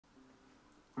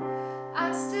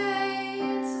I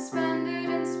stayed suspended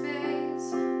in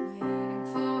space, waiting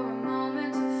for a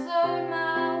moment to float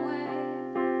my way.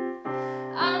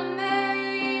 I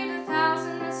made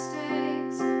 1,000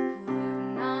 mistakes,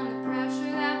 putting on the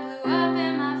pressure that blew up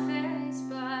in my face,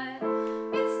 but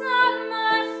it's not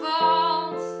my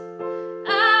fault.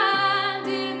 I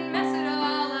didn't mess it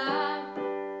all up.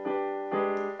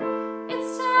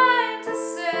 It's time to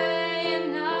say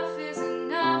enough is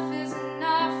enough is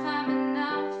enough. I'm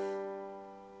enough.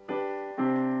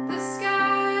 The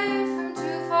sky from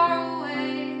too far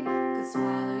away could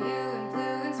swallow you in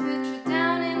blue and spit you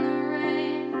down in the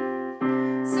rain.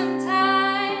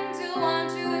 Sometimes you'll want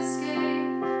to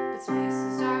escape, but space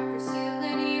is dark or sealed,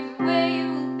 and either way you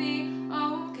will be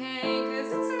okay, 'cause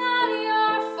it's not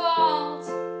your fault.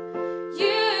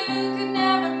 You could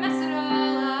never mess it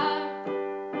all up.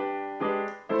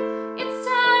 It's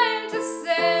time to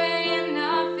say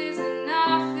enough is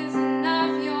enough is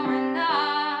enough. You're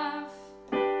enough.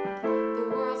 The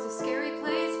world's a scary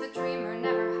place, but dreamer,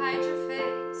 never hide your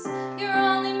face. You're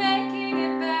only making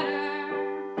it better.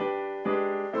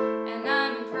 And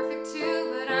I'm imperfect too,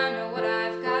 but I know what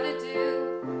I've got to do.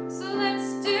 So let's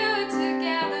do it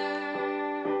together.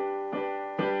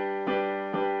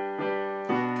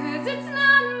 'Cause it's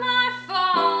not my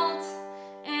fault,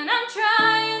 and I'm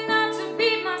trying not to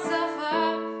beat myself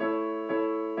up.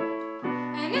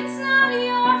 And it's not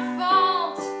your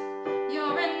fault.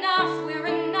 You're enough, we're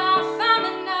enough, I'm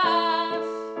enough.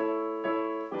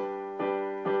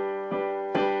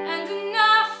 And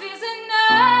enough is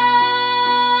enough.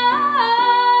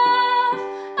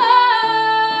 Oh,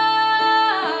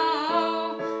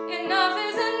 enough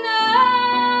is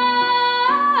enough.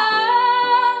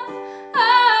 Oh,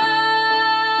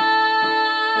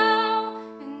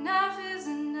 enough is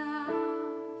enough.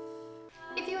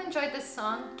 If you enjoyed this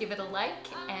song, give it a like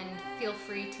and feel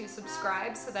free to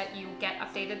subscribe so that you get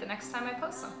updated the next time I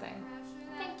post something.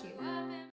 Thank you.